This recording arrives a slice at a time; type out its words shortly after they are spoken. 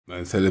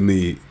Man telling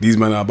me these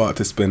men are about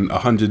to spend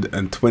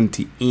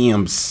 120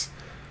 M's.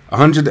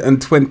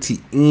 120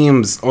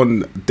 M's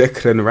on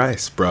Declan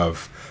Rice,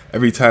 bruv.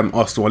 Every time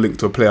Arsenal are linked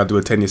to a player, I do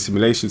a 10-year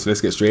simulation, so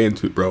let's get straight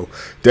into it, bro.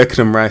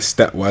 Declan Rice,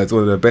 stat-wise,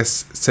 one of the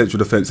best central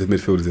defensive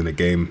midfielders in the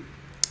game,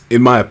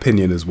 in my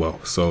opinion as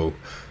well. So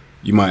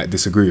you might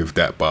disagree with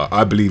that, but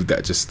I believe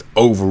that just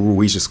overall,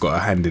 he's just got a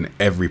hand in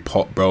every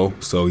pot, bro.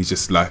 So he's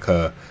just like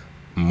a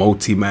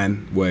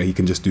multi-man where he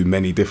can just do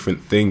many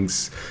different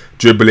things.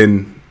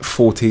 Dribbling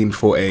 14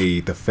 for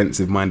a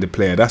defensive minded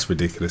player, that's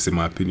ridiculous in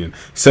my opinion.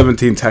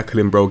 17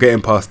 tackling, bro.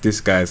 Getting past this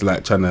guy is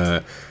like trying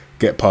to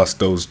get past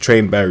those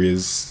train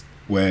barriers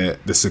where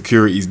the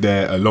security's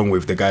there along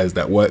with the guys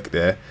that work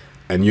there,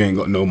 and you ain't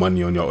got no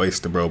money on your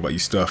oyster, bro, but you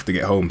still have to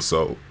get home.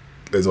 So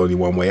there's only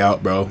one way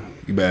out, bro.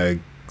 You better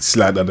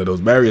slide under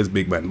those barriers,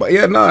 big man. But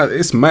yeah, nah,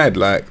 it's mad.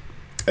 Like,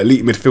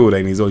 elite midfielder,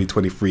 and he's only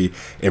 23.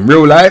 In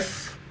real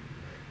life,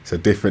 it's a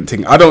different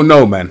thing. I don't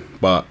know, man,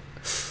 but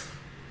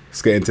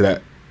let's get into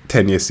that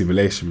 10-year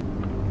simulation.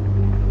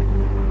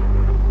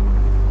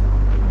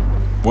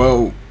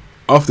 Well,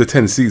 after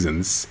 10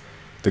 seasons,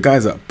 the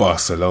guy's at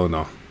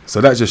Barcelona.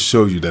 So that just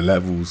shows you the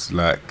levels.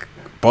 Like,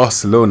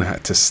 Barcelona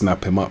had to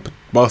snap him up.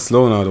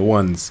 Barcelona are the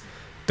ones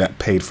that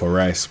paid for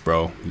Rice,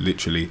 bro.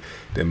 Literally,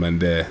 them man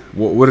there.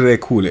 What do they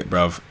call it,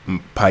 bruv?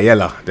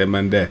 Paella, them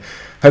man there.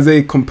 Has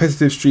a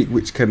competitive streak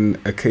which can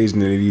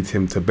occasionally lead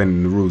him to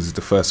bending the rules, is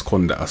the first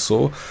con that I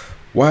saw.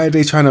 Why are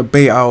they trying to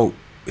bait out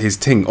his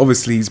thing?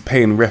 Obviously, he's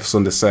paying refs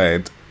on the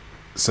side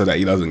so that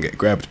he doesn't get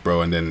grabbed,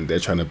 bro, and then they're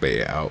trying to bait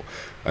it out.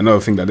 Another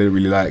thing that I didn't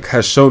really like,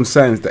 has shown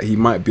signs that he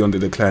might be on the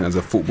decline as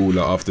a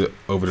footballer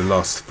over the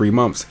last 3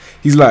 months.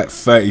 He's like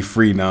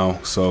 33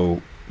 now,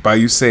 so by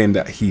you saying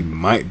that he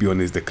might be on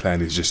his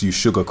decline is just you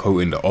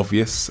sugarcoating the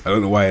obvious. I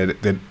don't know why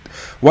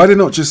they're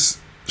not just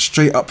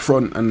straight up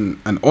front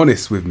and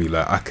honest with me.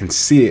 Like, I can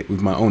see it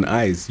with my own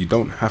eyes. You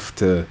don't have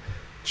to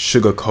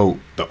sugarcoat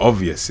the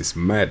obvious. It's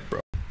mad,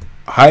 bro.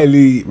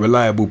 Highly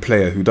reliable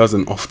player who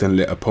doesn't often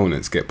let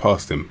opponents get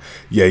past him.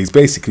 Yeah, he's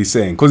basically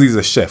saying, because he's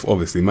a chef,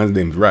 obviously, man's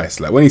name's Rice.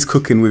 Like, when he's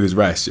cooking with his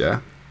rice, yeah,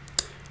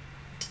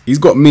 he's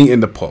got meat in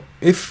the pot.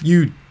 If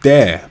you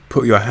dare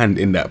put your hand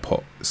in that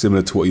pot,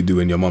 similar to what you do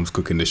when your mum's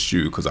cooking the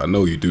stew, because I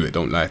know you do it,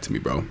 don't lie to me,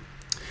 bro.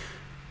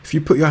 If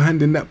you put your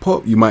hand in that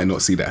pot, you might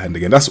not see that hand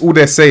again. That's all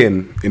they're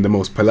saying in the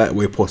most polite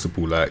way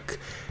possible. Like,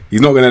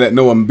 he's not going to let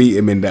no one beat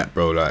him in that,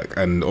 bro. Like,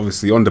 and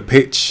obviously on the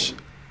pitch,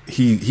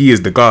 he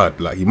is the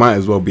guard. Like, he might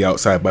as well be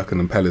outside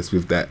Buckingham Palace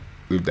with that.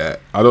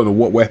 I don't know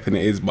what weapon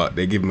it is, but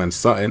they give man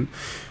something.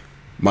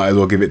 Might as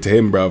well give it to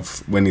him,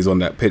 bruv, when he's on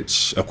that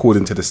pitch,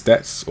 according to the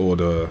stats or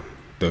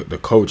the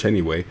coach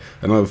anyway.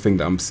 Another thing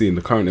that I'm seeing,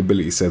 the current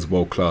ability says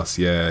world class.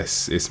 Yeah,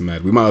 it's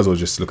mad. We might as well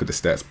just look at the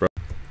stats, bro.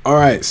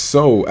 Alright,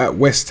 so at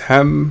West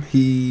Ham,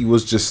 he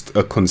was just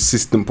a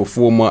consistent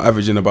performer,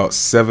 averaging about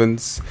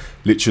 7s.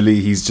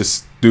 Literally, he's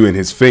just doing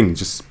his thing,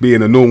 just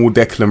being a normal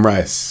Declan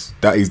Rice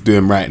that he's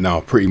doing right now,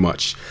 pretty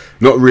much.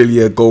 Not really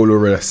a goal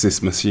or an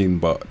assist machine,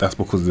 but that's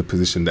because of the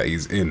position that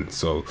he's in,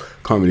 so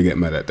can't really get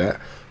mad at that.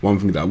 One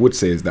thing that I would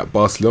say is that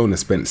Barcelona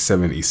spent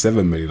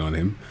 77 million on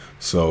him,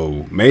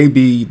 so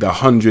maybe the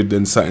 100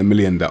 and something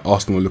million that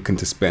Arsenal are looking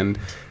to spend,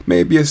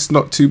 maybe it's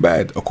not too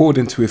bad.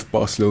 According to if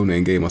Barcelona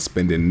in game are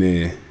spending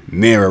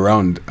near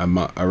around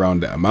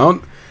that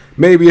amount,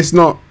 maybe it's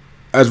not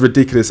as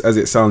ridiculous as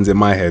it sounds in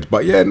my head.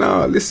 But yeah,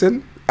 nah,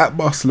 listen, at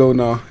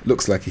Barcelona,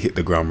 looks like he hit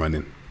the ground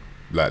running.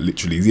 Like,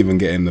 literally, he's even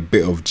getting a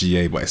bit of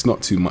GA, but it's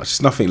not too much.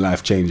 It's nothing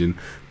life-changing,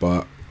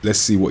 but let's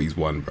see what he's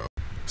won, bro.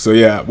 So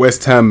yeah, at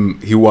West Ham,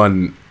 he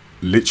won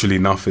literally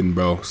nothing,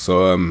 bro.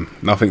 So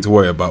nothing to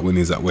worry about when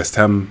he's at West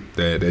Ham.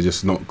 They're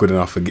just not good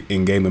enough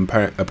in game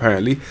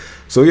apparently.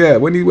 So yeah,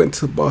 when he went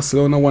to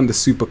Barcelona, won the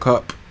Super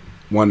Cup,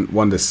 won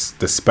the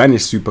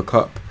Spanish Super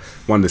Cup,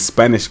 won the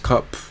Spanish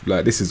Cup.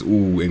 Like, this is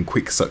all in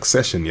quick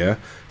succession, yeah.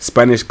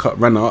 Spanish Cup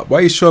runner-up. Why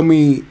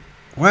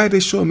are they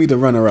showing me the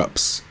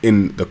runner-ups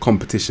in the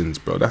competitions,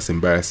 bro? That's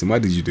embarrassing. Why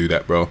did you do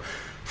that, bro?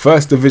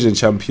 First division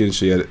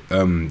championship,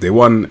 they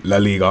won La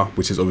Liga,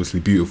 which is obviously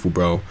beautiful,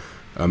 bro.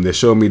 They're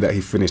showing me that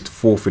he finished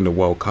 4th in the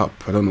World Cup.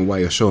 I don't know why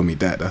you're showing me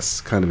that.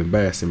 That's kind of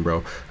embarrassing,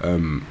 bro.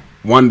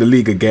 Won the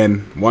league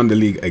again.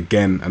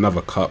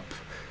 Another cup.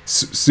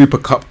 Super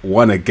Cup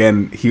won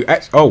again.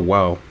 Oh,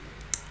 wow.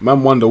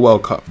 Man won the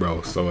World Cup,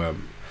 bro. So,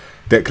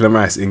 Declan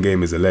Rice in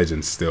game is a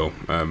legend still.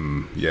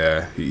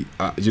 Yeah,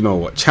 you know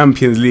what?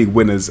 Champions League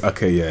winners.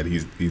 Okay, yeah,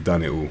 he's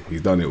done it all.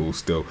 He's done it all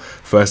still.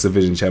 First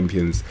division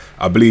champions.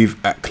 I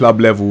believe at club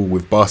level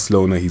with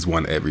Barcelona, he's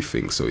won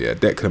everything. So yeah,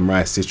 Declan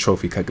Rice, his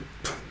trophy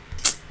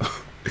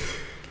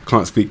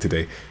can't speak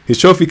today. His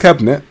trophy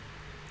cabinet,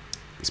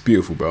 it's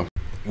beautiful, bro.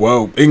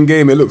 Well, in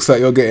game, it looks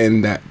like you're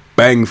getting that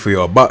bang for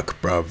your buck,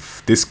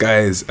 bruv. This guy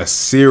is a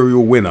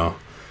serial winner.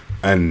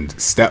 And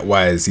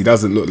stat-wise, he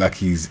doesn't look like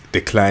he's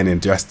declining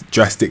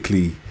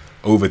drastically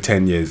over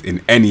 10 years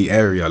in any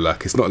area.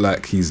 Like, it's not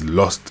like he's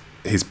lost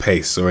his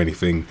pace or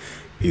anything.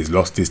 He's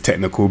lost his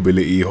technical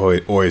ability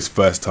or his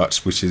first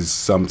touch, which is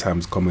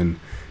sometimes common.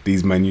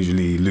 These men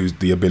usually lose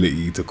the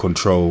ability to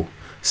control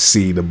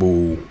see the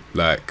ball.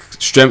 Like,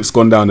 strength's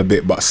gone down a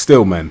bit, but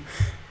still, man,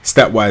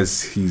 stat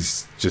wise,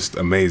 he's just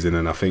amazing.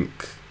 And I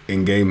think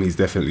in game, he's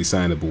definitely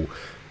signable.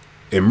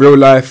 In real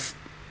life,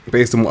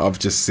 based on what I've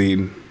just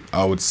seen,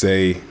 I would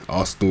say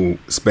Arsenal,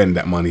 spend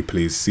that money,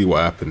 please. See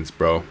what happens,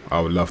 bro. I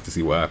would love to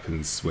see what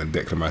happens when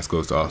Declan Rice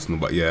goes to Arsenal.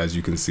 But yeah, as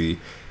you can see,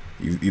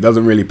 he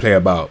doesn't really play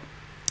about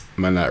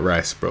man like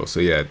Rice, bro.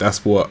 So yeah,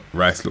 that's what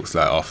Rice looks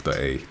like after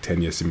a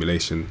 10-year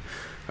simulation.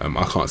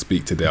 I can't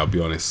speak today, I'll be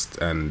honest.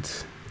 And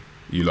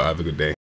you lot have a good day.